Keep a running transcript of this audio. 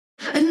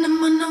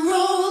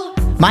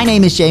My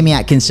name is Jamie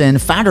Atkinson,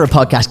 founder of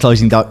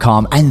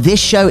podcastclosing.com, and this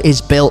show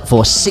is built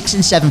for 6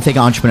 and 7 figure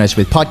entrepreneurs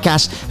with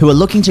podcasts who are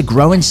looking to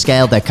grow and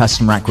scale their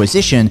customer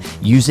acquisition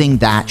using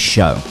that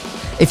show.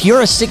 If you're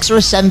a 6 or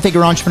a 7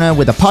 figure entrepreneur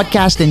with a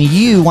podcast and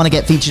you want to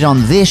get featured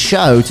on this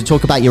show to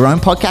talk about your own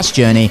podcast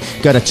journey,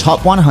 go to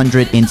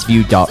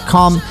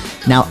top100interview.com.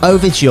 Now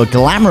over to your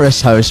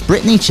glamorous host,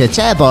 Brittany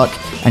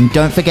Chatterbach, and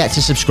don't forget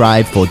to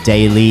subscribe for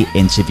daily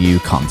interview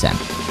content.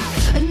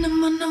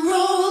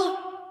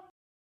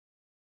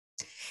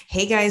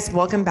 Hey guys,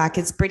 welcome back.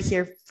 It's Britt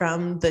here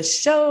from the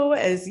show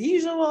as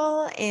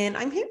usual. And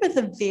I'm here with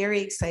a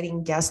very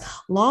exciting guest,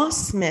 Law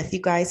Smith.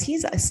 You guys,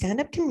 he's a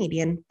stand-up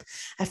comedian,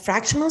 a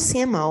fractional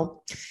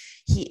CMO.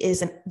 He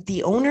is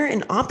the owner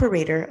and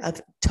operator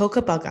of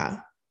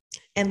Toca.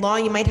 And Law,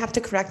 you might have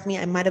to correct me.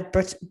 I might have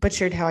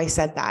butchered how I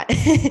said that.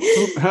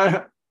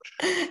 Toca.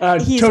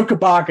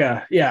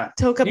 Yeah.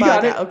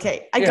 Toca.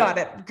 Okay. I got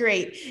it.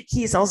 Great.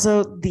 He's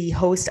also the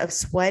host of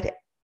Sweat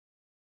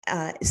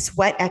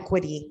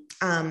Equity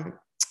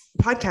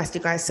podcast,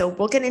 you guys. So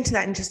we'll get into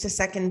that in just a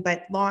second.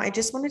 But Law, I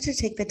just wanted to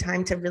take the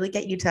time to really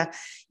get you to,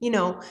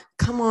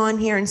 come on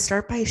here and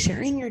start by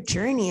sharing your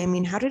journey. I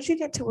mean, how did you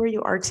get to where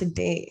you are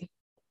today?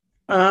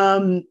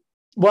 Not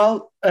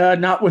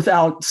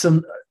without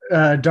some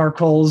dark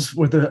holes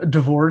with a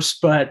divorce,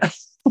 but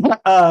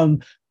I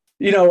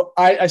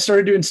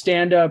started doing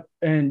stand-up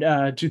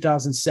in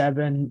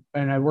 2007,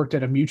 and I worked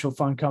at a mutual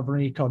fund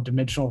company called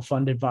Dimensional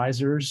Fund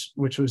Advisors,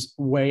 which was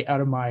way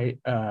out of my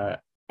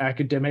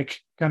academic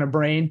kind of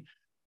brain.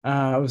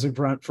 I was a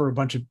grunt for a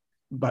bunch of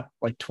about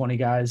 20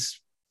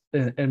 guys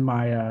in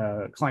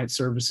my client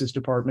services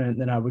department. And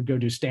then I would go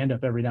do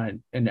stand-up every night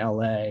in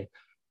LA.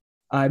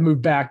 I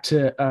moved back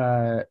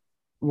to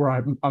where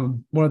I'm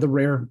one of the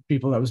rare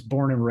people that was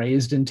born and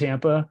raised in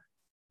Tampa,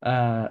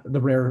 the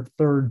rare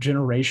third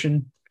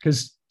generation,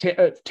 because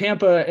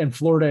Tampa and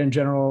Florida in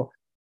general,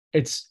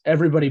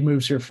 everybody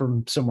moves here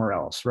from somewhere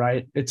else,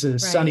 right? It's a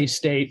sunny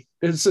state.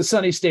 It's a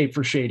sunny state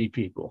for shady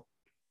people,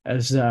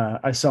 as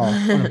I saw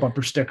on a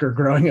bumper sticker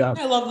growing up.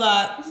 I love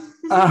that.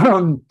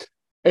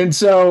 And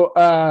so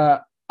I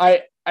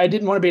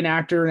didn't want to be an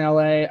actor in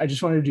LA. I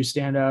just wanted to do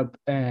stand-up.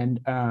 And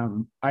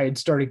I had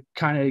started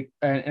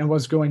and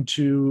was going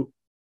to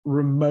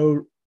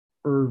remote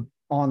or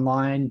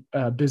online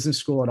business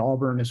school at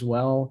Auburn as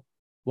well,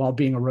 while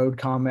being a road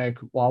comic,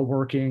 while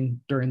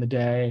working during the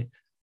day,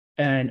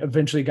 and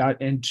eventually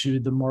got into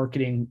the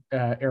marketing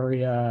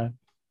area.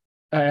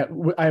 I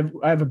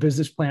have a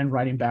business plan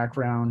writing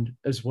background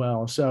as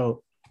well.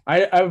 So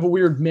I have a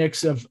weird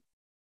mix of,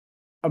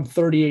 I'm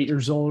 38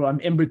 years old. I'm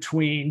in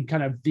between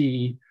kind of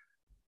the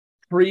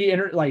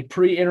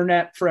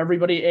pre-internet for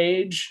everybody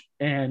age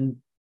and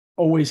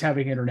always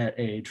having internet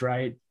age,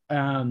 right?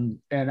 And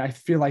I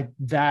feel like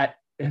that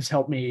has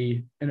helped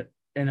me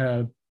in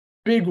a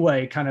big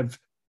way kind of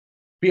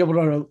be able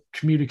to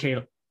communicate.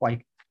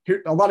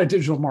 Here, a lot of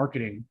digital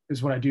marketing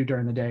is what I do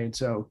during the day. And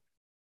so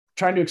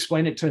trying to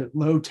explain it to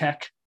low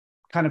tech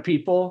kind of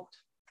people,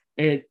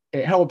 it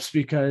helps,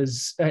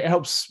 because it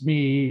helps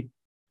me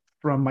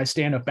from my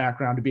stand-up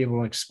background to be able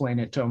to explain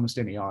it to almost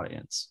any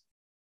audience.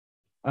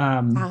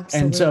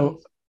 And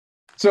so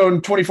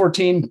in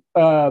 2014,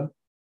 I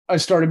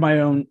started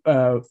my own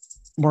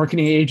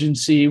marketing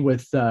agency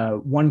with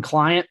one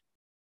client.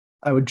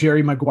 With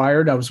Jerry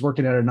Maguire. I was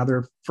working at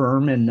another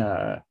firm, and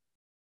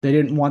they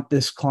didn't want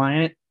this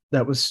client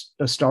that was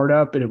a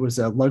startup, and it was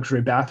a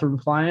luxury bathroom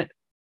client.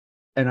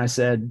 And I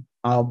said,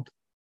 I'm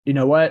going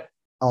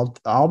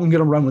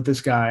to run with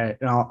this guy,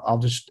 and I'll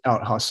just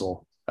out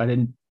hustle. I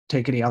didn't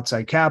take any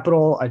outside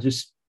capital. I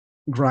just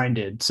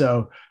grinded.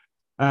 So,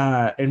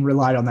 and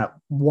relied on that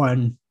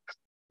one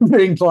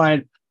main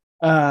client.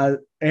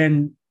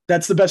 And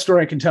that's the best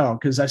story I can tell,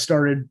 because I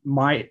started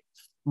my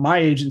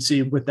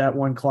agency with that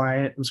one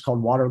client. It was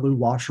called Waterloo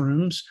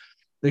Washrooms.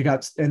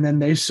 And then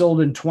they sold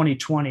in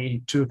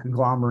 2020 to a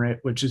conglomerate,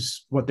 which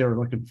is what they were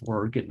looking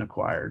for, getting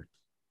acquired.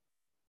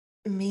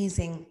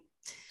 Amazing.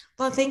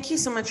 Well, thank you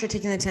so much for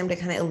taking the time to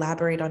kind of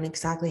elaborate on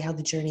exactly how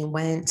the journey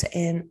went.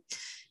 And,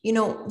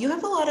 you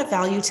have a lot of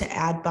value to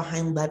add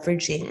behind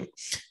leveraging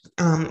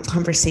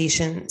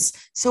conversations.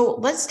 So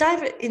let's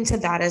dive into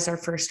that as our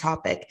first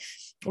topic.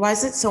 Why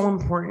is it so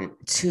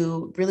important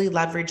to really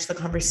leverage the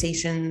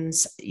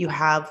conversations you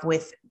have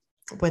with,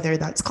 whether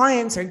that's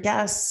clients or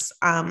guests?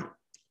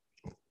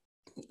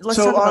 Let's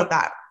talk about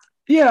that.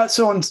 Yeah.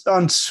 So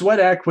on Sweat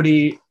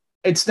Equity,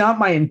 it's not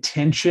my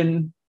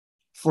intention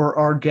for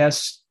our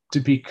guests to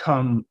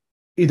become,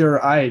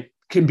 either I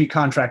can be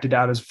contracted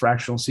out as a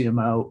fractional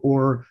CMO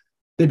or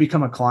they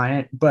become a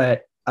client.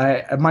 But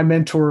my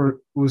mentor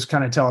was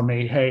kind of telling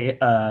me, hey,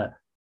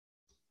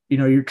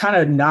 you're kind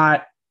of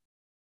not,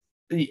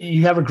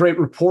 you have a great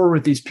rapport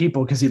with these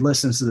people, because he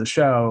listens to the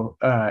show.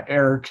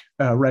 Eric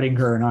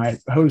Redinger and I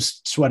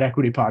host Sweat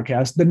Equity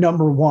Podcast, the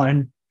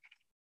 #1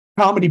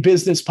 comedy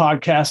business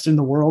podcast in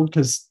the world,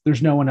 because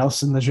there's no one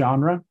else in the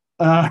genre.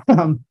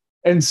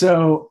 And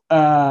so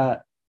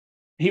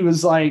he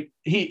was like,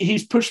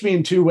 he's pushed me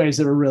in 2 ways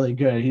that are really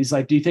good. He's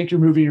like, do you think you're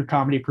moving your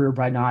comedy career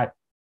by not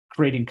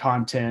creating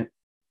content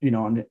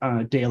on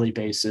a daily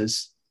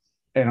basis.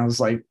 And I was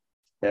like,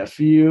 F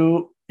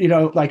you,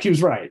 like he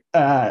was right.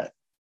 And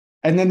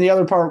then the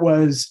other part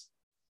was,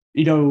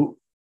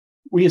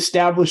 we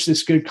established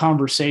this good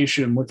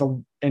conversation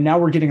and now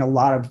we're getting a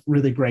lot of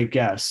really great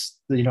guests.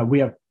 We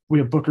have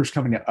bookers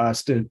coming to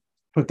us to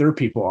put their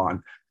people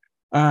on,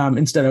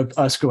 instead of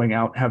us going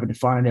out having to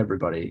find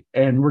everybody.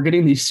 And we're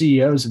getting these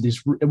CEOs of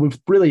these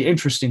with really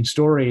interesting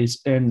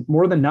stories. And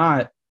more than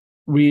not,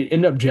 we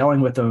end up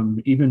gelling with them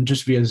even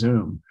just via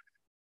Zoom.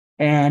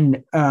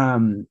 And,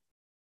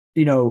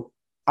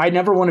 I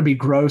never want to be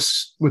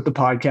gross with the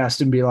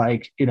podcast and be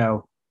like,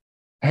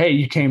 hey,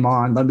 you came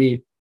on, let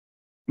me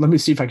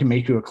see if I can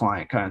make you a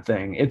client kind of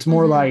thing. It's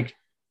more like,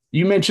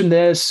 you mentioned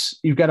this,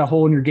 you've got a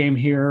hole in your game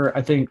here.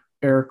 I think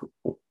Eric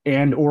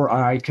or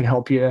I could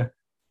help you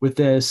with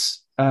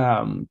this.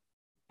 And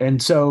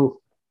so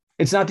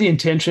it's not the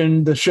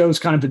intention. The show's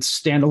kind of its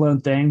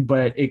standalone thing,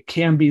 but it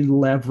can be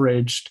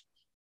leveraged,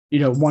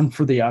 one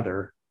for the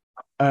other.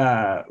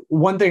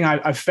 One thing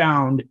I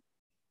found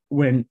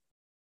when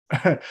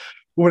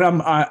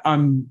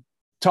I'm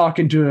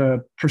talking to a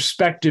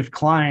prospective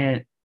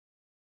client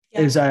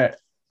is I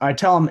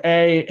tell them,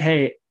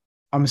 hey,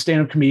 I'm a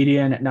stand-up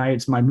comedian at night.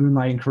 It's my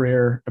moonlighting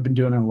career. I've been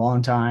doing it a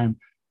long time.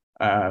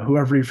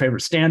 Whoever your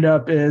favorite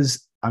stand-up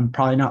is, I'm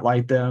probably not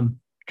like them,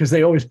 because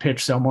they always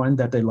pitch someone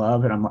that they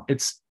love, and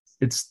it's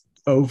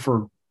 0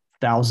 for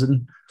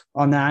 1,000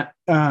 on that.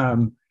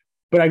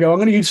 But I go, I'm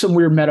going to use some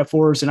weird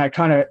metaphors, and I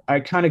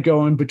kind of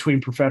go in between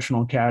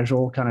professional and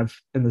casual, kind of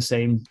in the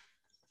same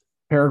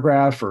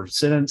paragraph or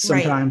sentence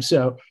sometimes.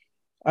 Right.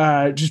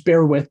 So just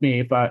bear with me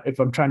if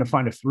I'm trying to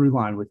find a through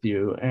line with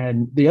you.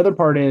 And the other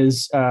part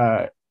is,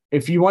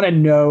 if you want to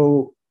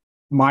know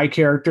my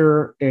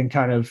character and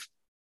kind of,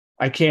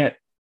 I can't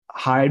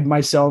hide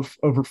myself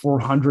over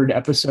 400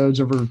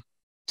 episodes over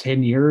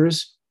 10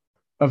 years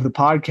of the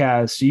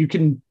podcast. So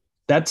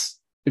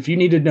if you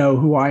need to know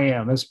who I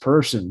am as a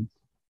person,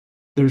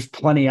 there's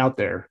plenty out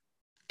there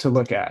to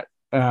look at.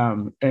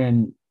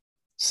 And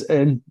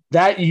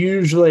that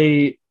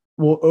usually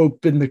will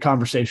open the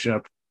conversation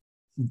up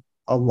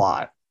a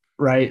lot,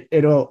 right?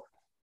 You're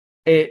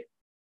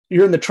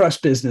in the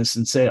trust business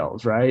in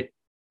sales, right?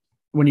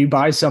 When you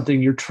buy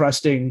something, you're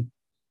trusting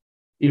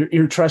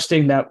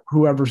that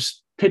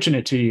whoever's pitching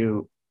it to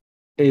you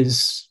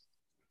isn't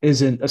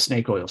a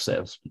snake oil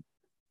salesman.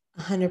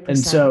 100%. And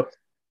so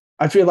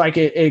I feel like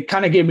it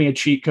kind of gave me a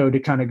cheat code to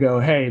kind of go,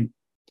 hey,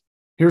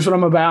 here's what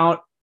I'm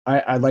about.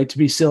 I like to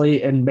be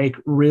silly and make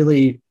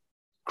really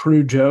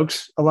crude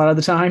jokes a lot of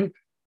the time,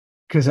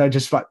 because I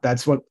just thought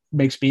that's what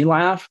makes me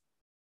laugh.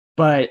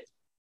 But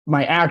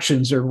my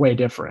actions are way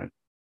different.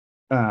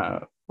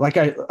 I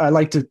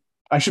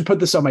should put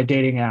this on my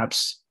dating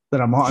apps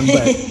that I'm on,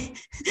 but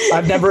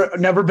I've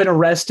never been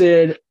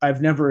arrested.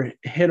 I've never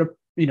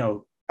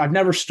I've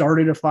never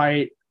started a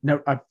fight.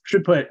 No, I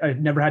should put, I've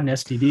never had an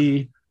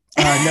STD.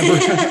 What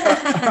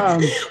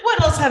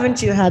else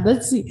haven't you had?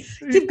 Let's see.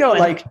 Keep going.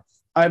 Like,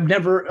 I've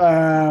never,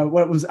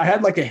 I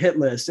had like a hit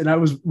list, and I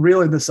was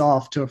reeling this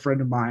off to a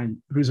friend of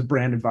mine who's a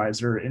brand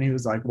advisor. And he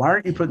was like, why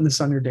aren't you putting this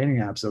on your dating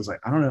apps? I was like,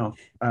 I don't know.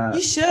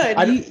 You should.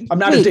 I'm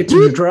not addicted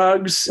to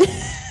drugs,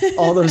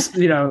 all those,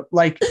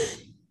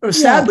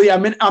 sadly,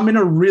 I'm in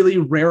a really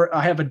rare,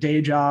 I have a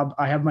day job.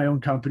 I have my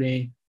own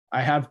company.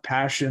 I have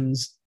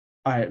passions.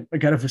 I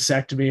got a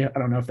vasectomy. I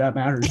don't know if that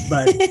matters,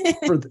 but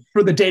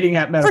for the dating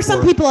app metaphor. For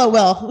some people it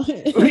will.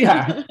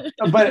 Yeah.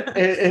 But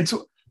it's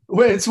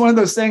one of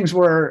those things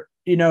where,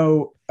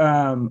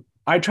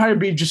 I try to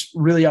be just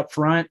really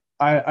upfront.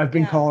 I've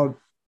been called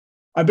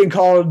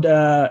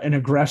an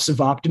aggressive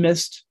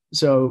optimist.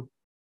 So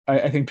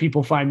I think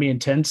people find me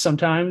intense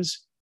sometimes.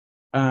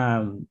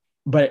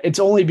 But it's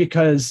only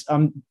because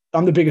I'm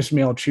the biggest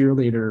male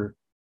cheerleader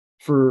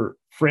for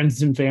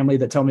friends and family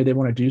that tell me they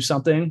want to do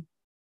something.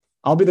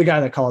 I'll be the guy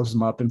that calls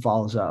them up and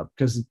follows up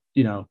because,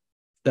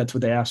 that's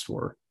what they asked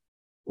for.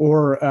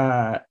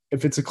 Or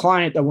if it's a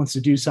client that wants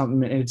to do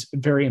something and it's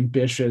very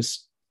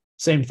ambitious,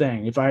 same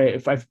thing. If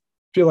I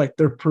feel like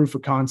their proof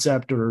of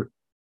concept or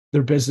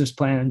their business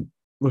plan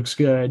looks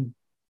good,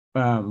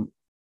 or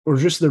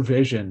just their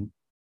vision,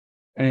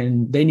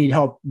 and they need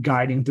help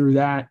guiding through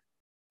that,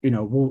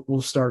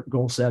 we'll start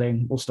goal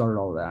setting. We'll start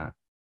all of that.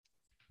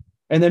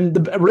 And then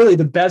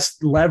the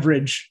best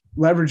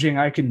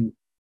leveraging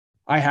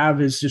I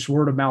have is just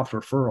word of mouth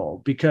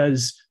referral,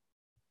 because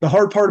the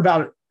hard part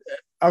about it,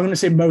 I'm going to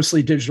say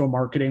mostly digital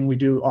marketing. We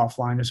do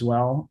offline as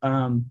well.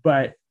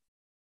 But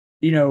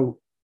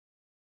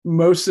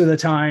most of the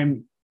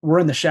time we're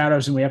in the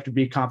shadows and we have to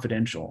be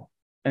confidential.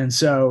 And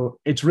so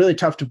it's really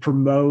tough to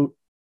promote,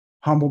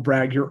 humble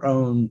brag your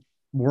own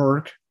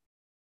work,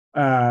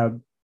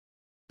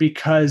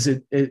 because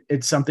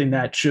it's something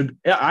that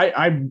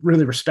I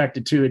really respect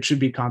it too. It should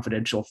be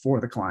confidential for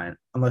the client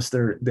unless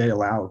they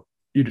allow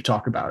you to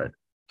talk about it.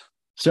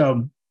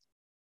 So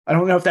I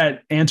don't know if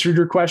that answered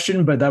your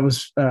question, but that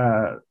was,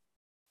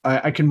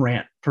 I can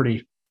rant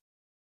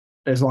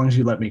as long as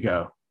you let me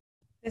go.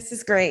 This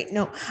is great.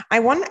 No, I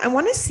want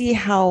to see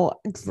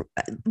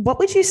what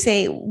would you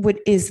say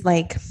is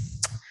like,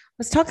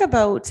 Let's talk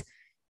about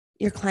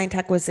your client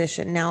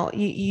acquisition. Now,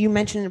 you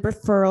mentioned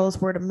referrals,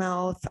 word of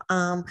mouth.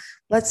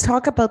 Let's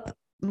talk about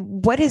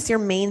what is your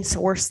main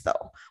source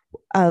though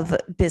of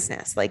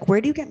business? Like,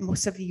 where do you get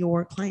most of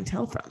your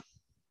clientele from?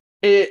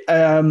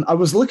 I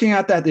was looking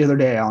at that the other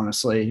day,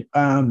 honestly.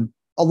 A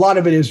lot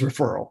of it is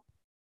referral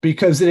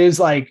because it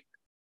is like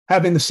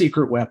having the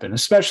secret weapon,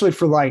 especially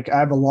for like, I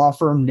have a law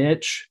firm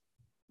niche,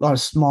 a lot of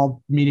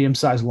small,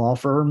 medium-sized law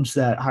firms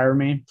that hire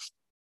me.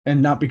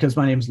 And not because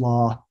my name's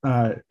Law,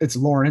 it's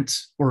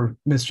Lawrence or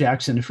Miss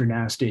Jackson if you're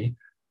nasty.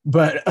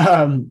 But,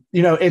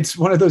 it's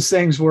one of those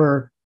things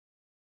where,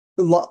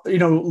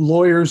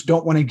 lawyers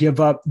don't want to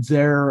give up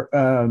their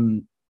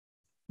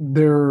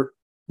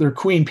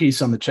queen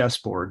piece on the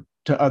chessboard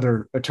to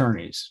other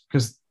attorneys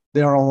because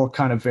they're all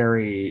kind of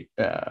very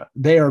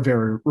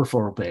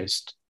referral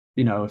based.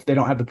 If they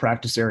don't have the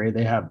practice area,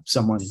 they have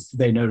someone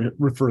they know to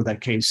refer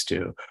that case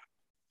to.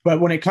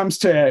 But when it comes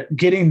to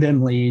getting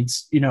them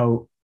leads,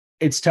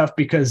 it's tough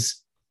because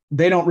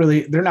they're not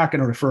going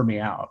to refer me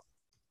out.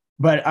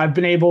 But I've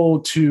been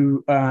able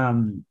to,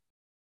 how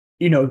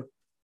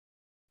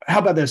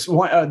about this?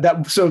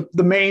 So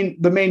the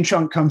main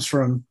chunk comes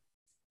from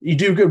you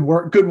do good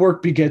work. Good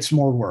work begets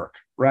more work,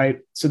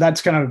 right? So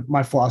that's kind of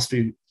my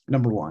philosophy,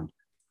 number one.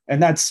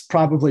 And that's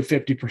probably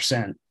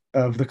 50%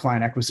 of the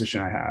client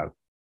acquisition I have.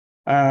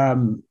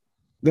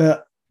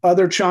 The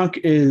other chunk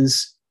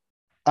is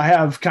I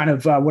have kind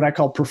of what I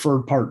call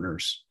preferred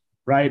partners,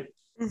 right?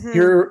 Mm-hmm.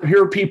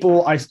 Here are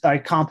people I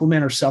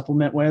complement or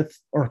supplement with,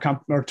 or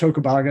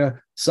Tocobaga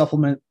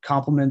supplement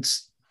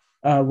complements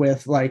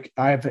with. Like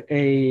I have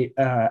a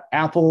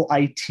Apple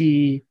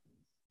IT,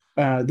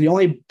 the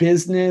only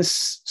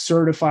business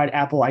certified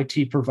Apple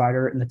IT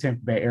provider in the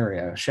Tampa Bay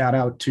area. Shout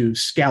out to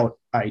Scout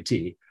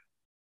IT.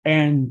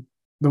 And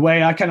the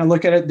way I kind of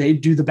look at it, they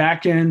do the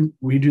back end,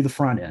 we do the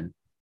front end.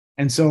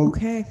 And so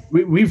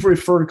we've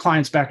referred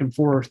clients back and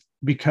forth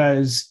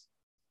because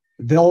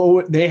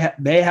they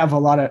have a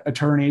lot of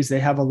attorneys, they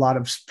have a lot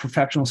of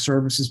professional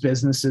services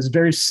businesses,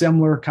 very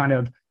similar kind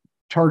of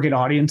target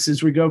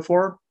audiences we go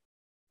for.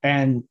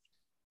 And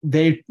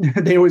they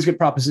always get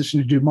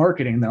propositioned to do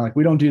marketing. They're like,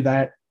 we don't do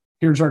that.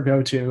 Here's our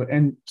go-to.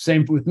 And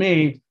same with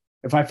me.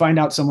 If I find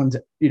out someone's,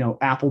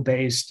 Apple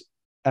based,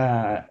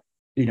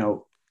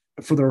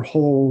 for their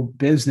whole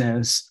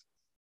business,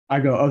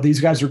 I go, oh,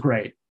 these guys are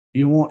great.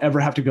 You won't ever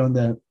have to go in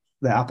the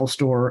Apple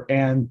store,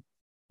 and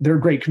they're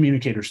great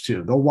communicators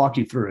too. They'll walk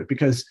you through it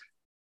because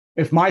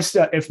if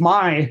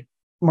my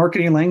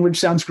marketing language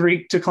sounds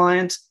Greek to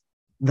clients,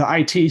 the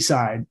IT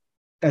side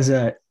as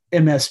a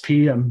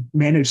MSP, a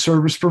managed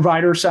service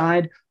provider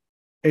side,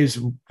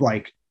 is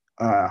like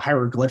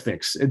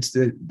hieroglyphics.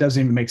 It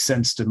doesn't even make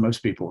sense to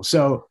most people.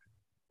 So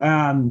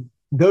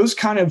those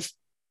kind of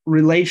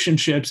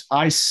relationships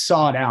I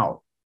sought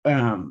out.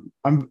 I'm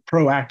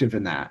proactive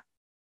in that.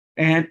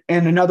 And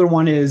another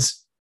one is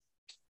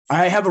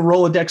I have a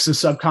Rolodex of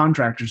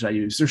subcontractors I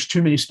use. There's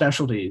too many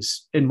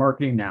specialties in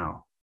marketing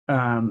now,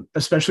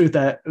 especially with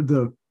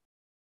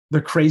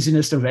the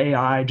craziness of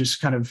AI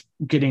just kind of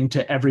getting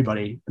to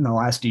everybody in the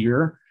last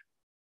year.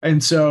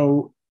 And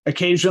so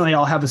occasionally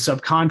I'll have a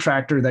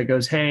subcontractor that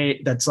goes,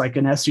 hey, that's like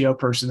an SEO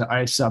person that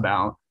I sub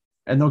out.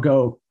 And they'll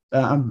go,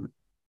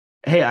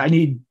 hey, I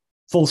need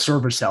full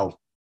service help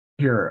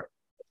here,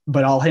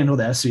 but I'll handle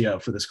the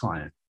SEO for this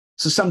client.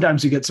 So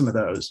sometimes you get some of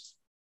those.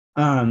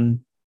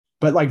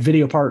 But like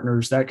video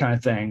partners, that kind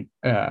of thing,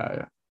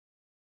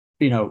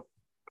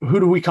 who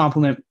do we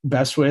complement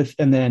best with?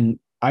 And then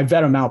I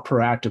vet them out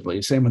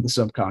proactively. Same with the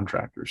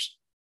subcontractors.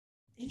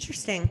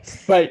 Interesting.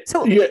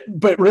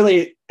 But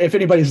really, if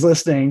anybody's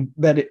listening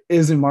that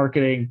is in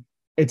marketing,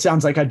 it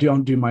sounds like I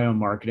don't do my own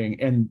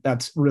marketing. And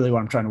that's really what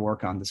I'm trying to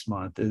work on this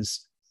month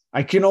is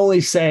I can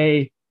only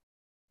say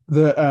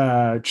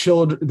the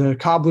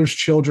cobbler's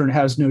children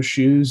has no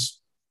shoes,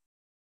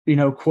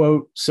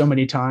 quote so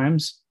many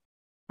times.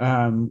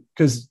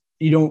 Because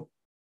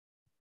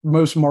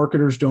most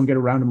marketers don't get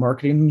around to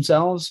marketing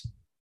themselves,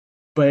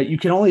 but you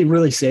can only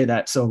really say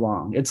that so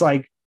long. It's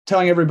like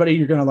telling everybody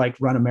you're going to like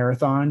run a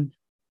marathon,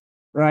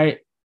 right?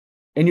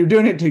 And you're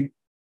doing it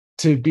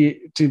to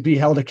be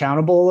held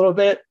accountable a little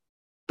bit,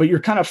 but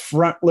you're kind of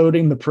front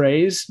loading the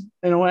praise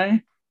in a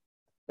way.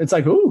 It's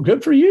like, oh,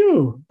 good for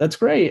you. That's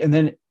great. And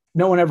then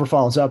no one ever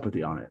follows up with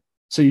you on it.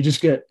 So you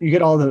just get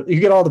all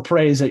the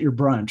praise at your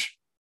brunch,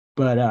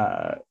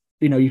 but,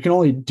 you can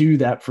only do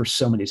that for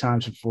so many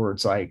times before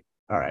it's like,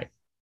 all right,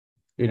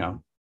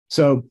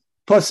 so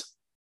plus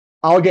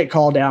I'll get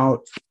called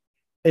out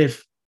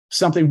if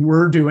something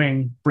we're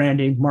doing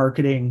branding,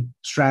 marketing,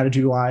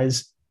 strategy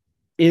wise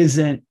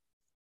isn't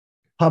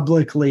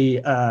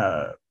publicly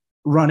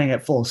running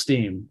at full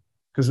steam.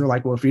 Cause they're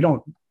like, well, if you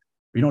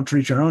don't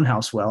treat your own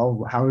house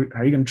well, how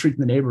are you going to treat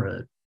the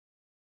neighborhood?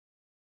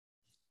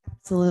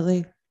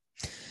 Absolutely.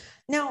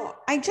 Now,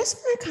 I just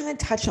want to kind of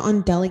touch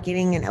on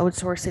delegating and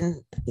outsourcing,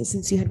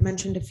 since you had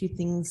mentioned a few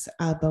things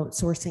about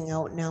sourcing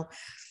out. Now,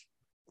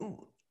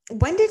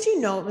 when did you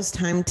know it was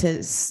time to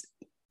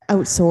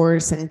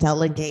outsource and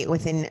delegate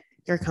within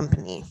your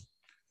company?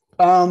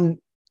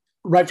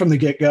 right from the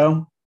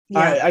get-go.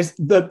 Yeah.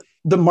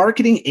 The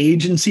marketing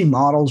agency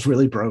model is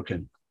really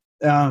broken.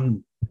 A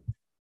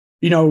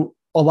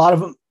lot of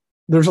them,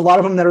 there's a lot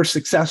of them that are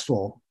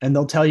successful and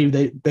they'll tell you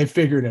they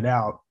figured it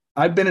out.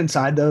 I've been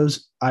inside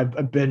those.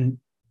 I've been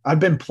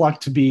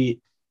plucked to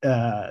be,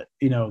 an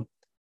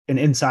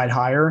inside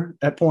hire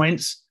at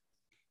points.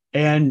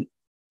 And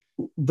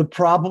the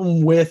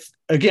problem with,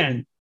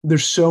 again,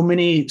 there's so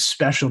many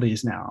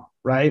specialties now,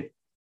 right?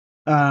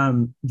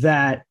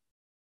 That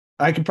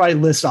I could probably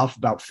list off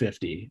about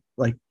 50,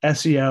 like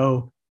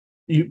SEO,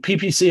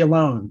 PPC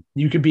alone.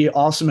 You could be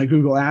awesome at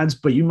Google Ads,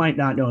 but you might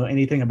not know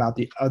anything about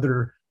the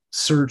other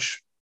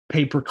search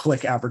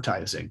pay-per-click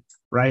advertising,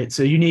 right?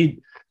 So you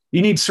need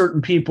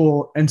certain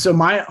people. And so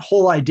my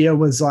whole idea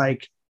was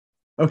like,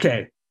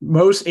 okay,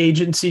 most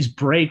agencies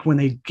break when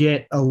they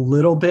get a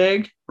little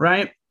big,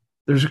 right?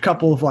 There's a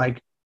couple of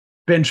like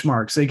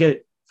benchmarks. They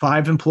get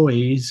 5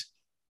 employees,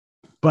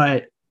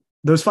 but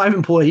those 5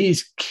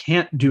 employees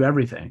can't do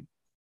everything,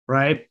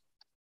 right?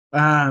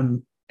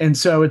 And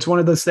so it's one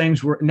of those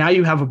things where now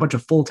you have a bunch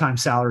of full-time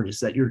salaries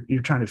that you're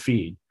trying to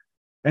feed.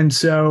 And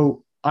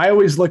so I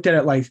always looked at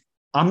it like,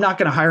 I'm not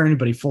going to hire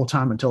anybody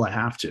full-time until I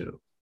have to.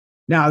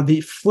 Now,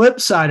 the flip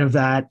side of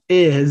that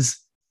is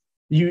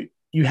you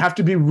have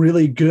to be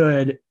really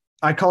good.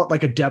 I call it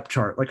like a depth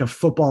chart, like a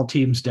football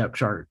team's depth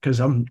chart, because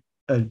I'm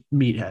a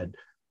meathead.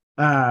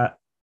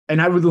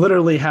 And I would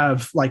literally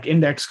have like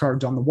index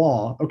cards on the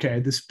wall.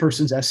 Okay, this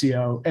person's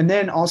SEO. And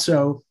then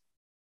also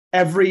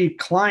every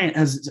client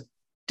has a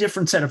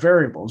different set of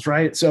variables,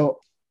 right? So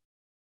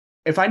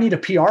if I need a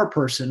PR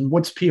person,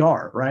 what's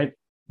PR, right?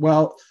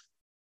 Well,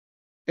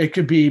 it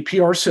could be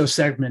PR so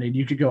segmented.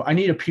 You could go, I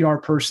need a PR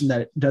person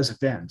that does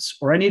events,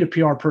 or I need a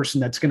PR person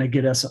that's going to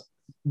get us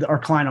our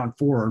client on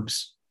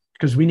Forbes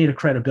because we need a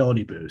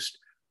credibility boost,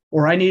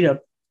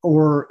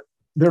 or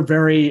they're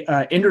very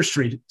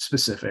industry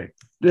specific.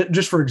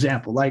 Just for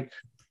example, like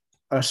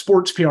a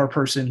sports PR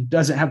person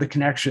doesn't have the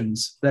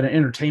connections that an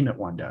entertainment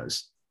one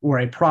does, or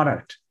a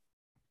product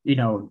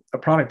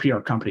PR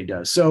company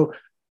does. So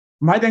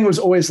my thing was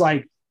always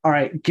like, all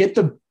right, get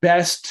the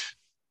best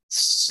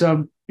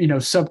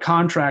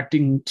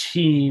subcontracting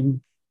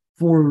team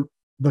for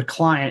the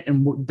client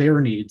and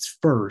their needs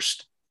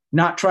first,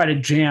 not try to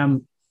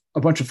jam a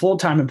bunch of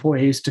full-time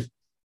employees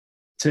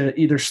to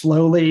either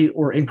slowly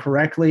or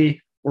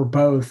incorrectly or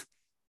both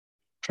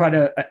try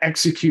to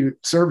execute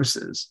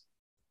services.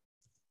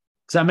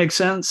 Does that make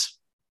sense?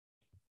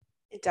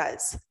 It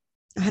does.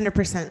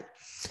 100%.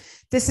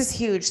 This is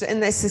huge.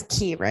 And this is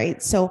key,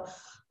 right? So,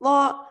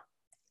 Law,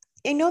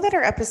 I know that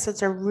our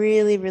episodes are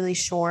really, really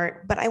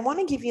short, but I want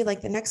to give you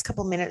like the next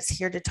couple minutes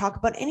here to talk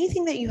about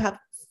anything that you have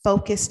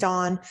focused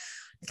on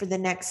for the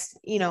next,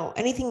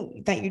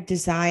 anything that you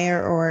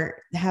desire or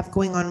have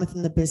going on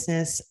within the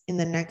business in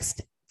the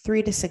next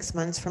 3 to 6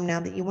 months from now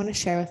that you want to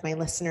share with my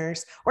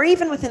listeners, or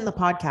even within the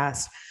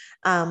podcast.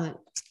 And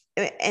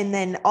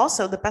then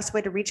also the best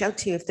way to reach out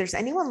to you, if there's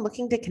anyone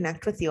looking to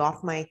connect with you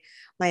off my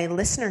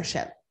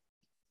listenership.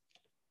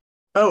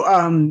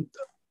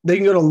 They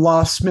can go to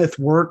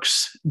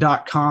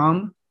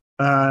lawsmithworks.com,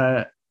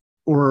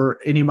 or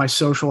any of my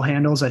social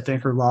handles, I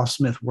think, are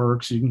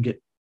lawsmithworks. You can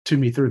get to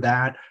me through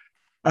that.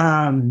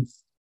 Or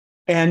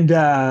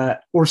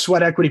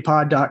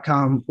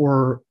sweatequitypod.com,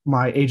 or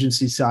my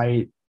agency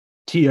site,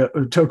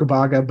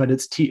 Tocobaga, but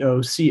it's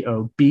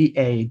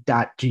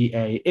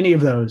TOCOBA.GA. Any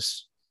of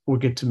those will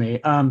get to me.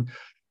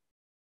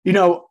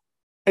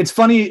 It's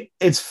funny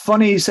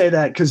you say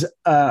that, because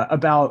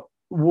about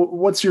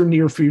what's your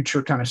near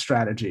future kind of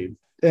strategy.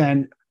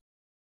 And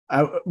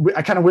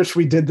I kind of wish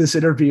we did this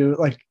interview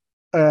like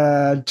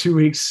 2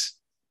 weeks,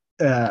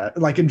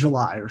 like in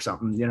July or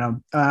something,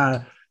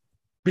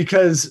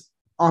 because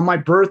on my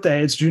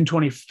birthday, it's June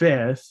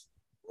 25th.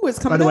 Oh, it's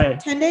coming up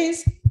 10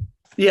 days.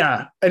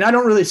 Yeah. And I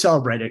don't really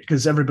celebrate it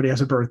because everybody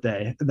has a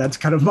birthday. That's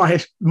kind of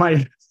my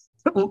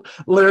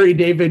Larry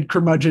David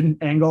curmudgeon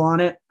angle on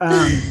it.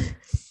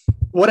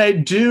 What I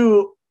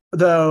do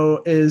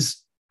though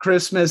is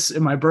Christmas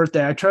and my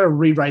birthday, I try to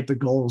rewrite the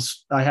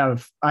goals. I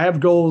have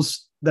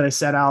goals that I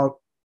set out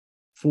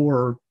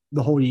for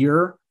the whole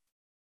year.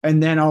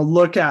 And then I'll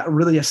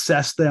really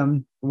assess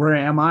them. Where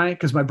am I?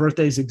 Because my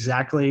birthday is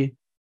exactly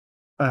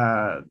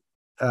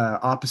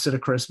opposite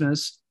of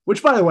Christmas,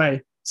 which, by the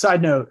way,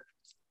 side note,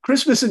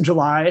 Christmas in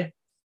July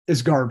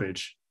is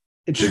garbage.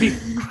 It should be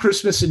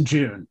Christmas in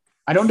June.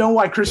 I don't know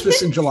why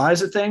Christmas in July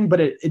is a thing,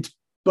 but it's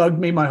bugged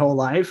me my whole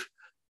life.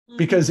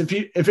 Because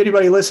if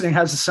anybody listening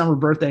has a summer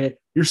birthday,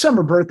 your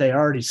summer birthday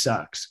already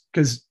sucks,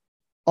 because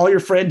all your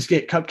friends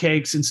get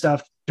cupcakes and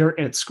stuff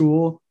at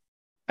school.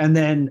 And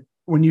then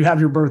when you have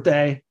your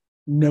birthday,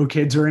 no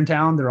kids are in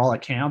town. They're all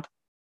at camp.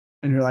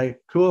 And you're like,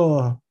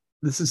 cool,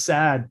 this is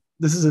sad.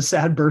 This is a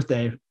sad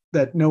birthday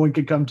that no one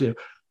could come to.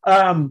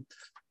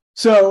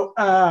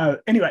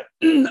 Anyway,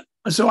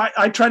 so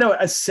I try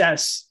to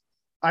assess.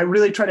 I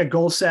really try to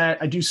goal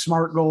set. I do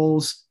SMART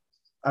goals.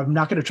 I'm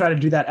not going to try to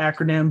do that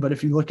acronym, but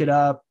if you look it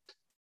up,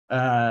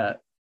 the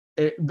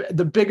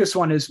biggest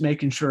one is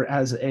making sure it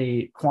has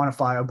a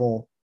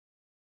quantifiable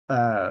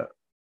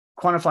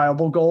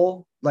quantifiable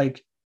goal.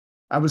 Like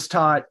I was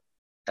taught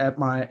in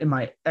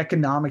my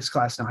economics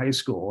class in high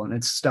school, and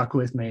it's stuck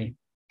with me.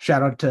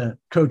 Shout out to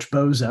Coach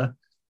Boza,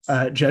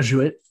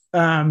 Jesuit,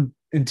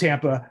 in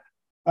Tampa.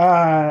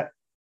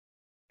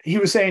 He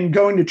was saying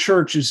going to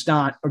church is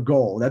not a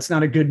goal. That's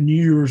not a good New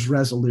Year's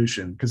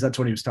resolution, because that's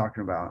what he was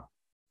talking about.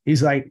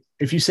 He's like,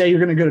 if you say you're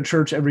going to go to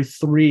church every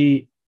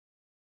three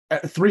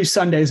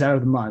Sundays out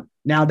of the month,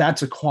 now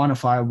that's a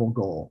quantifiable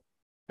goal.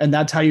 And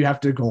that's how you have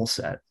to goal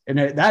set. And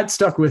that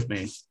stuck with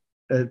me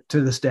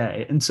to this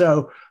day. And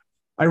so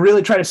I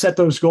really try to set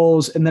those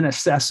goals and then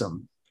assess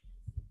them.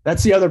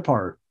 That's the other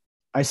part.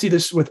 I see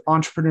this with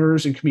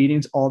entrepreneurs and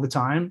comedians all the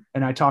time.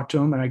 And I talk to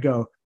them and I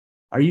go,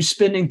 are you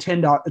spending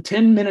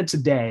 10 minutes a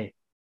day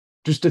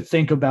just to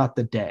think about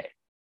the day?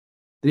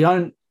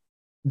 The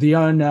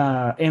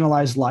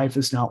unanalyzed life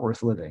is not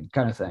worth living,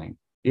 kind of thing,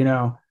 you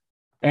know?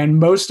 And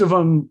most of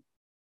them,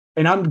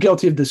 and I'm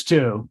guilty of this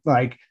too,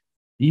 like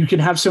you can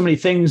have so many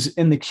things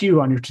in the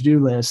queue on your to-do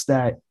list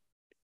that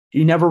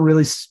you never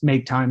really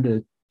make time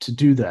to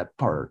do that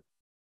part.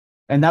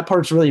 And that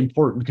part's really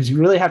important because you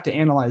really have to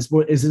analyze,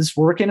 is this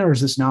working or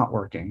is this not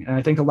working? And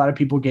I think a lot of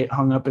people get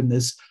hung up in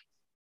this.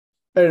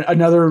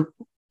 Another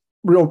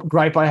real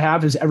gripe I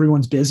have is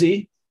everyone's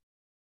busy,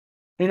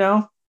 you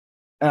know?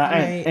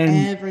 Right,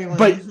 and everyone.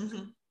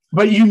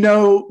 but you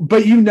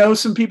know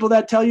some people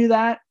that tell you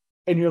that,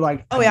 and you're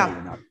like,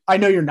 I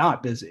know you're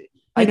not busy.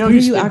 Like, I know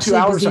you spend 2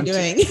 hours on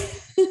doing.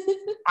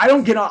 I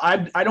don't get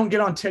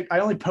on TikTok.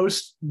 I only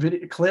post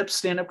video clips,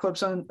 stand-up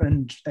clips and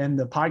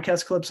the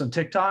podcast clips on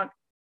TikTok,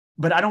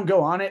 but I don't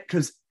go on it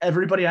because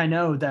everybody I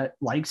know that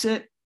likes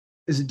it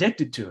is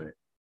addicted to it.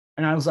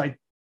 And I was like,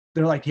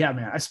 they're like, yeah,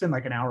 man, I spend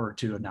like an hour or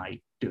two a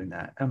night doing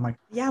that. I'm like,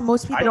 yeah,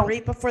 most people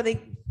right before they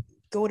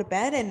go to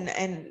bed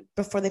and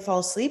before they fall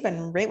asleep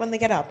and right when they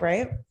get up,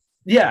 right?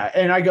 Yeah.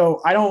 And I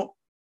go, I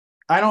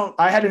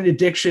had an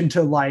addiction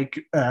to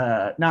like,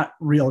 not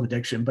real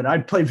addiction, but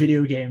I'd play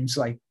video games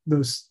like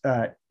those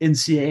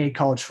NCAA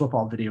college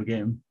football video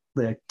game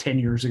like 10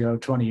 years ago,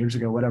 20 years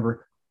ago,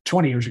 whatever,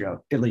 20 years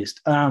ago, at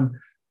least. And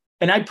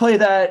I'd play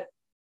that.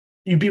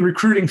 You'd be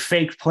recruiting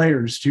fake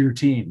players to your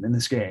team in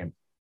this game.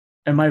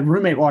 And my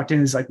roommate walked in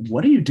and he's like,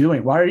 what are you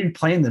doing? Why are you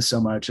playing this so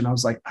much? And I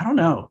was like, I don't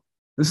know.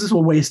 This is a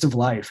waste of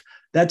life.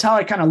 That's how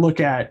I kind of look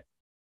at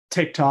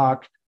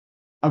TikTok.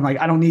 I'm like,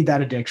 I don't need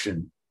that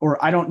addiction, or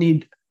I don't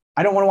want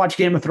to watch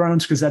Game of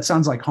Thrones because that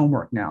sounds like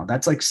homework now.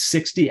 That's like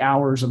 60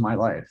 hours of my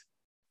life.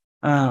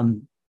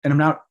 And I'm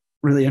not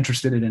really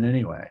interested in it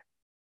anyway.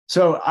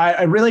 So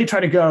I really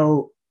try to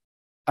go,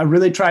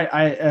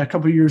 a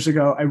couple of years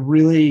ago, I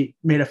really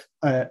made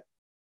a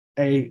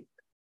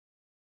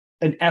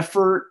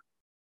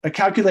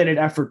calculated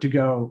effort to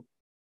go,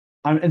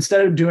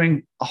 instead of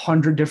doing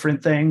 100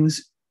 different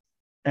things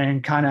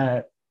and kind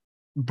of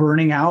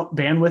burning out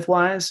bandwidth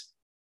wise,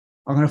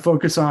 I'm going to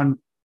focus on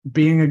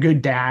being a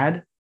good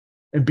dad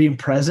and being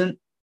present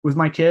with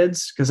my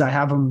kids because I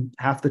have them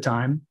half the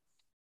time.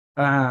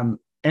 And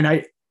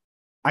I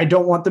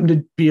don't want them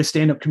to be a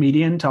stand-up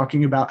comedian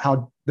talking about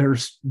how their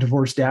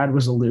divorced dad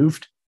was aloof,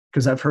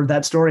 because I've heard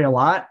that story a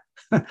lot.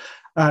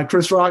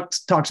 Chris Rock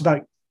talks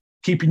about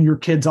keeping your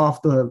kids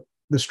off the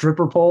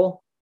stripper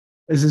pole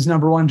is his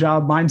number one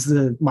job. Mine's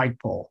the mic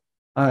pole.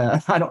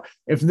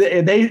 If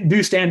they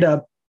do stand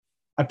up,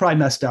 I probably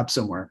messed up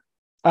somewhere.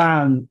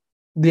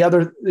 The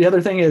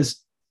other thing is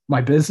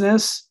my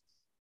business,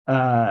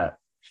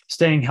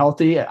 staying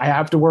healthy. I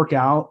have to work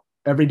out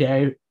every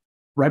day.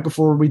 Right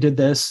before we did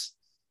this,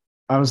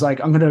 I was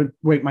like, I'm going to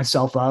wake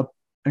myself up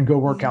and go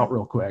work out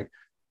real quick.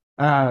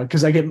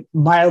 Cause I get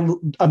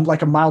I'm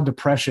like a mild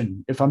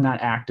depression if I'm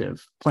not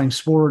active playing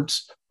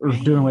sports or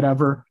doing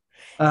whatever.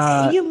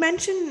 You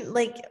mentioned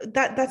like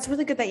that's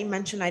really good that you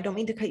mentioned. I don't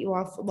mean to cut you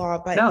off,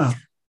 Law, but no.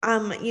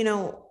 You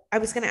know, I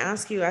was going to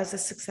ask you, as a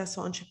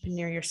successful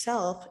entrepreneur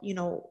yourself, you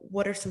know,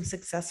 what are some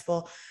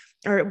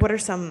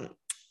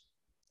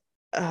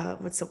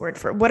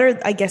what are,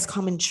 I guess,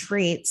 common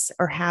traits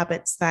or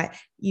habits that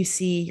you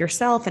see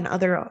yourself and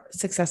other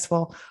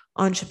successful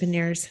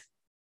entrepreneurs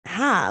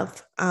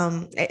have?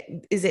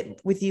 Is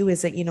it with you?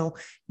 Is it, you know,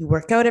 you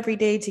work out every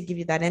day to give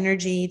you that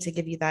energy, to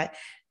give you that,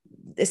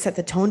 set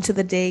the tone to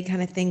the day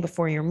kind of thing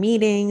before your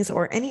meetings,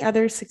 or any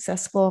other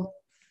successful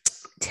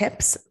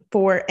tips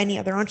for any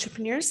other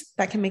entrepreneurs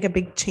that can make a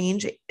big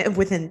change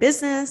within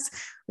business,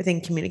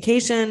 within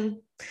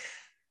communication,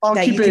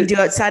 that you can do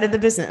outside of the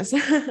business?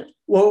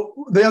 Well,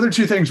 the other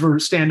two things were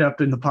stand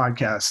up in the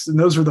podcast, and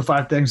those were the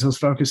 5 things I was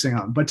focusing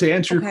on. But to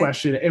answer your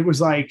question, it was,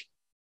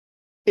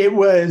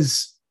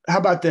 how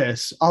about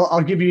this?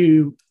 I'll give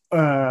you,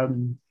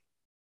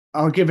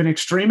 I'll give an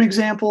extreme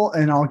example,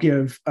 and I'll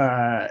give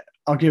a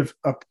kind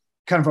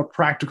of a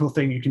practical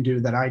thing you can do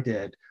that I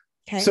did.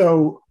 Okay.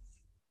 So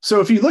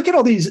if you look at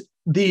all the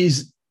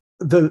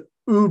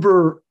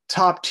uber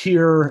top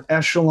tier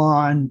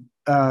echelon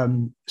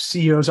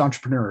CEOs,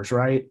 entrepreneurs,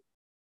 right?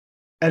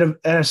 At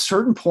a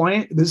certain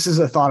point, this is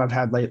a thought I've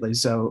had lately,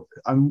 so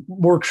I'm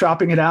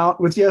workshopping it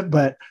out with you,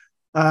 but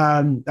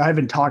I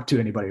haven't talked to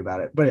anybody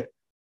about it. But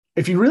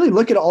if you really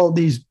look at all of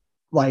these,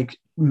 like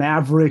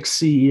maverick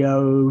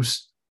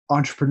CEOs,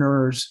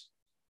 entrepreneurs,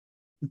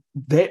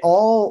 they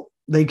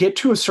get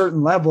to a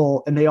certain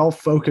level and they all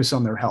focus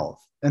on their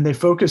health, and they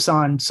focus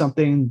on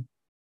something.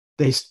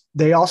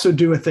 They also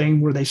do a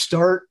thing where they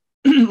start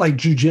like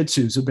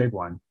jujitsu is a big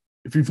one.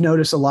 If you've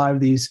noticed a lot of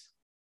these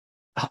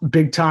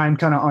big time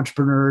kind of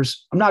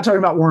entrepreneurs, I'm not talking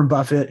about Warren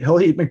Buffett.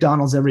 He'll eat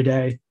McDonald's every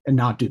day and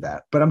not do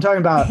that. But I'm talking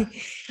about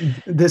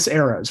this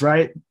eras,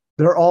 right?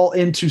 They're all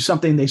into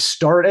something. They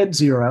start at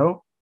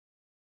zero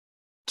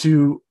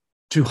to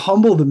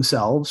humble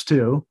themselves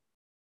to,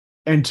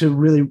 and to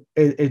really,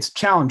 it's a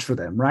challenge for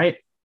them, right?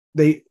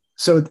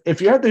 So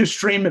if you're at the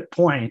extreme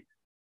point,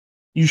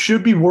 you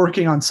should be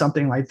working on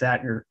something like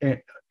that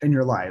in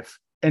your life.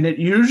 And it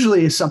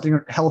usually is something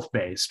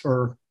health-based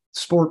or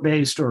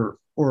sport-based or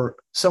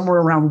somewhere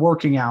around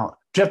working out.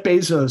 Jeff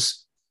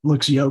Bezos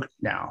looks yoked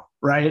now,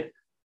 right?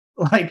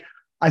 Like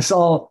I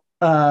saw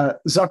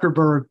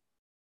Zuckerberg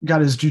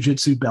got his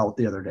jiu-jitsu belt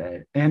the other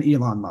day, and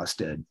Elon Musk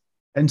did.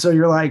 And so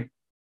you're like,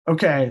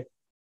 okay,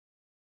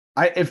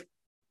 if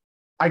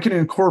I can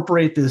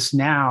incorporate this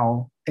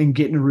now and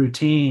get in a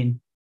routine.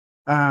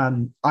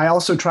 I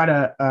also try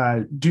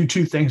to do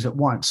two things at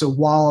once. So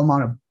while I'm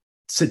on a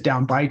sit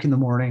down bike in the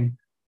morning,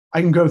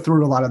 I can go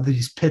through a lot of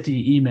these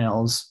pithy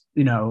emails,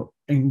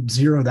 and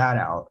zero that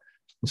out.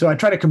 So I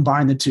try to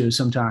combine the two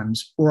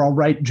sometimes, or I'll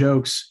write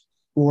jokes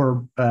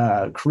or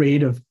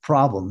creative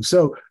problems.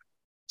 So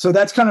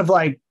that's kind of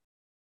like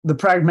the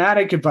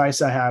pragmatic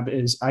advice I have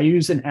is I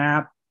use an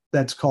app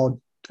that's called,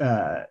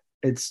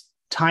 it's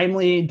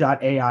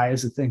timely.ai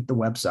is I think the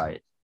website.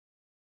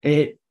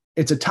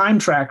 It's a time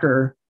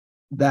tracker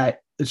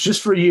that it's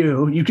just for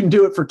you. You can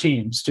do it for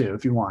teams too,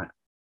 if you want,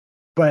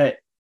 but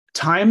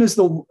time is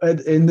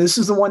and this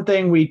is the one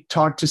thing we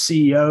talk to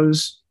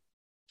CEOs.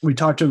 We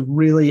talk to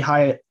really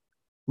high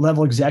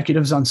level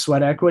executives on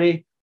sweat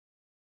equity.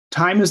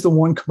 Time is the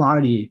one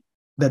commodity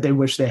that they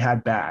wish they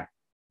had back.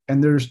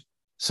 And there's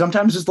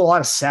sometimes just a lot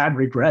of sad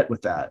regret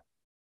with that.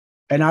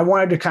 And I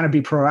wanted to kind of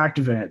be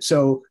proactive in it.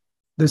 So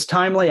this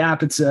Timely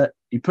app,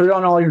 you put it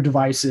on all your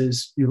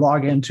devices, you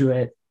log into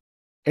it.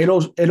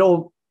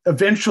 It'll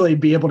eventually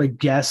be able to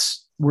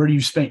guess where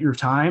you spent your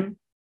time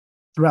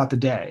throughout the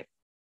day.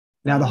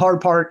 Now, the hard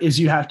part is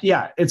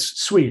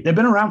it's sweet. They've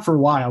been around for a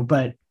while,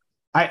 but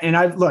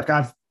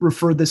I've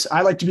referred this.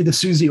 I like to be the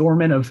Susie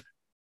Orman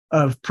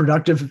of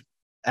productive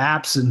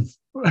apps and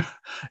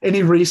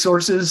any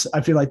resources.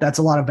 I feel like that's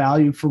a lot of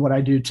value for what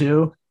I do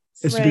too,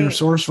 is to be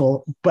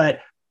resourceful.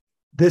 But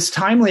this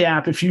Timely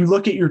app, if you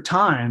look at your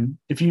time,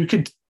 if you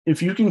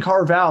can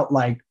carve out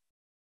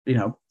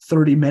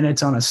 30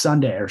 minutes on a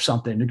Sunday or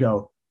something to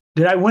go,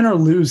 did I win or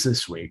lose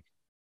this week?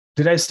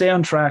 Did I stay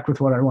on track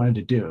with what I wanted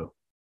to do?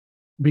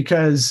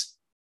 Because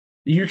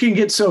you can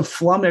get so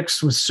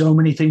flummoxed with so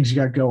many things you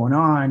got going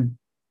on.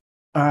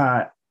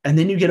 And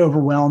then you get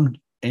overwhelmed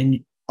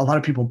and a lot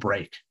of people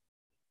break.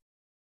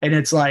 And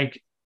it's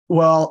like,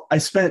 well, I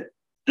spent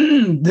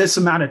this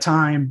amount of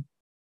time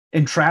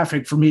in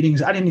traffic for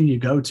meetings I didn't need to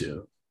go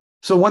to.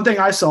 So one thing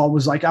I saw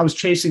was I was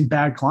chasing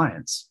bad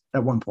clients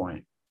at one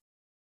point.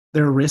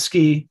 They're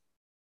risky.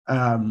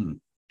 And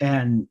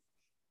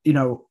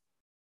you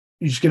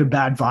just get a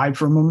bad vibe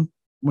from them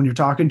when you're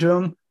talking to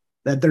them,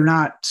 that they're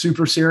not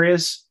super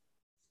serious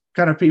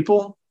kind of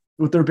people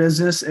with their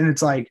business. And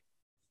it's like,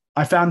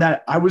 I found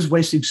that I was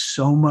wasting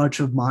so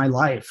much of my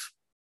life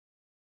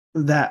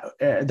that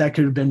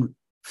could have been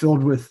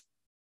filled with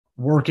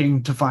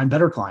working to find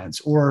better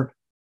clients or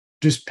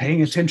just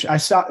paying attention.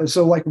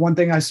 One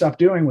thing I stopped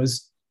doing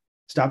was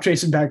stop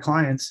chasing bad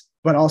clients,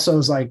 but also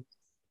was like,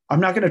 I'm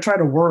not going to try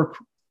to work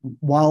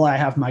while I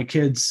have my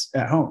kids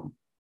at home.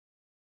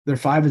 They're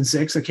 5 and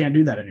 6. I can't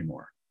do that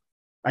anymore.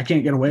 I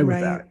can't get away with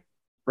that.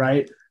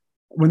 Right.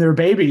 When they were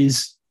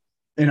babies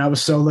and I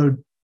was solo,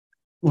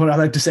 what I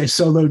like to say,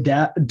 solo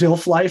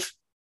DILF life.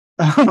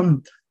 I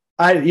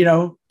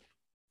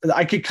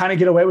could kind of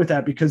get away with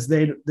that because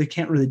they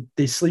can't really,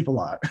 they sleep a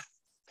lot.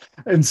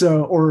 And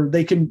so, or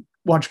they can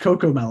watch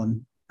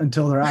CoComelon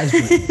until their eyes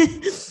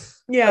bleed.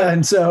 Yeah.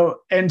 And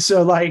so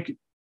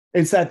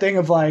it's that thing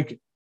of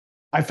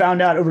I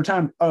found out over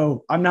time,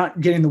 I'm not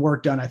getting the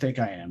work done I think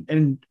I am.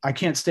 And I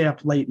can't stay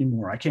up late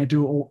anymore. I can't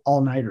do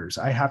all-nighters.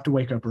 I have to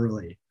wake up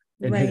early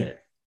and hit it.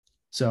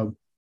 So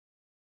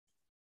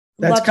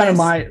that's kind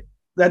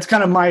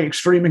of my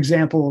extreme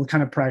example of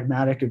kind of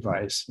pragmatic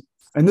advice.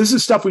 And this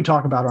is stuff we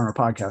talk about on our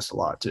podcast a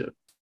lot too.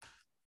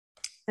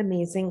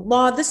 Amazing.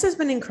 Law, this has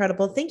been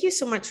incredible. Thank you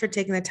so much for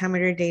taking the time of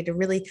your day to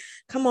really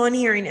come on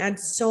here and add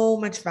so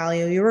much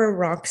value. You're a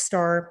rock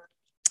star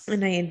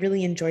and I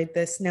really enjoyed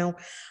this. Now,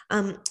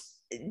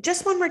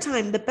 just one more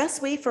time, the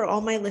best way for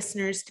all my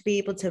listeners to be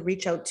able to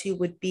reach out to you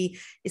would be,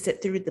 is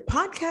it through the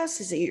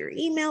podcast? Is it your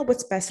email?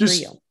 What's best for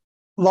you?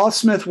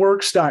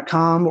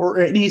 lawsmithworks.com or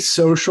any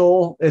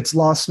social, it's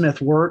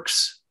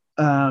lawsmithworks.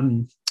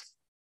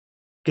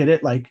 Get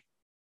it?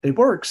 It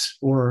works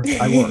or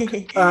I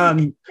work.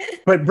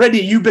 But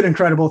Brittany, you've been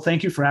incredible.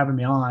 Thank you for having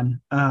me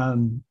on.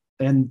 And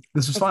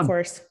this was fun. Of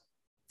course.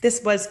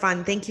 This was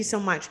fun. Thank you so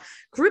much.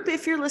 Group,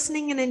 if you're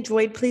listening and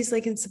enjoyed, please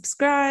like and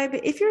subscribe.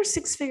 If you're a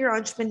six-figure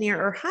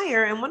entrepreneur or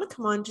higher and want to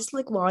come on just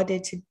like Law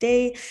did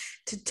today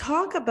to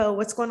talk about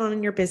what's going on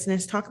in your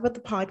business, talk about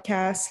the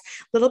podcast,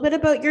 a little bit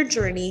about your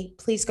journey,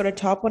 please go to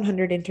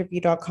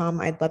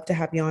top100interview.com. I'd love to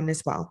have you on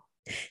as well.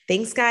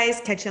 Thanks,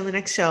 guys. Catch you on the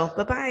next show.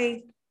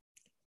 Bye-bye.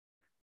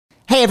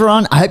 Hey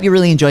everyone, I hope you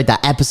really enjoyed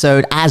that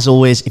episode. As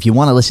always, if you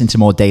want to listen to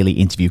more daily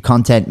interview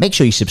content, make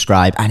sure you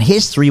subscribe. And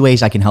here's 3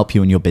 ways I can help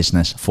you in your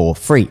business for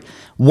free.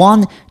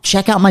 1,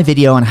 check out my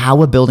video on how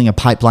we're building a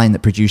pipeline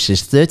that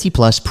produces 30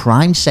 plus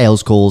prime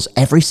sales calls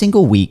every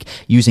single week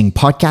using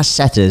podcast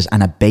setters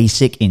and a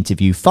basic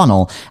interview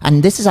funnel.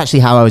 And this is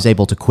actually how I was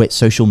able to quit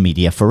social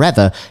media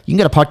forever. You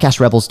can go to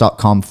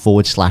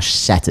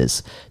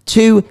podcastrebels.com/setters.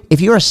 2,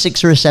 if you're a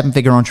 6 or a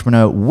 7-figure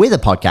entrepreneur with a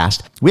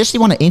podcast, we actually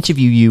want to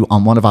interview you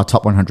on one of our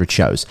top 100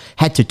 shows.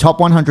 Head to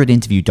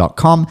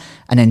top100interview.com.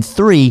 And then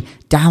 3,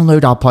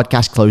 download our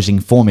podcast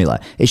closing formula.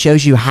 It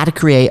shows you how to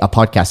create a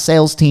podcast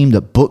sales team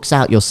that books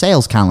out your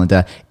sales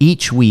calendar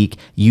each week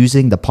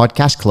using the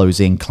podcast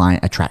closing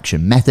client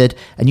attraction method.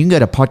 And you can go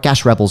to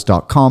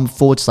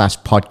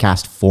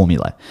podcastrebels.com/podcast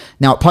formula.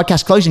 Now at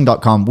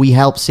podcastclosing.com, we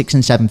help 6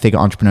 and 7-figure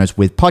entrepreneurs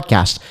with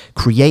podcasts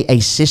create a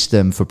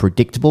system for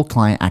predictable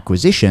client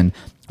acquisition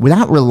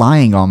without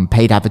relying on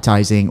paid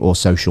advertising or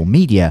social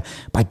media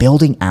by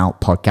building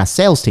out podcast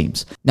sales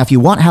teams. Now, if you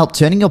want help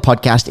turning your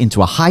podcast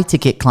into a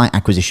high-ticket client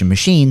acquisition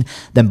machine,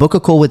 then book a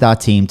call with our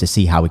team to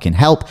see how we can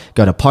help.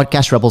 Go to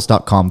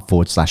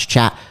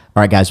podcastrebels.com/chat.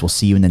 All right, guys, we'll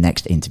see you in the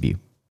next interview.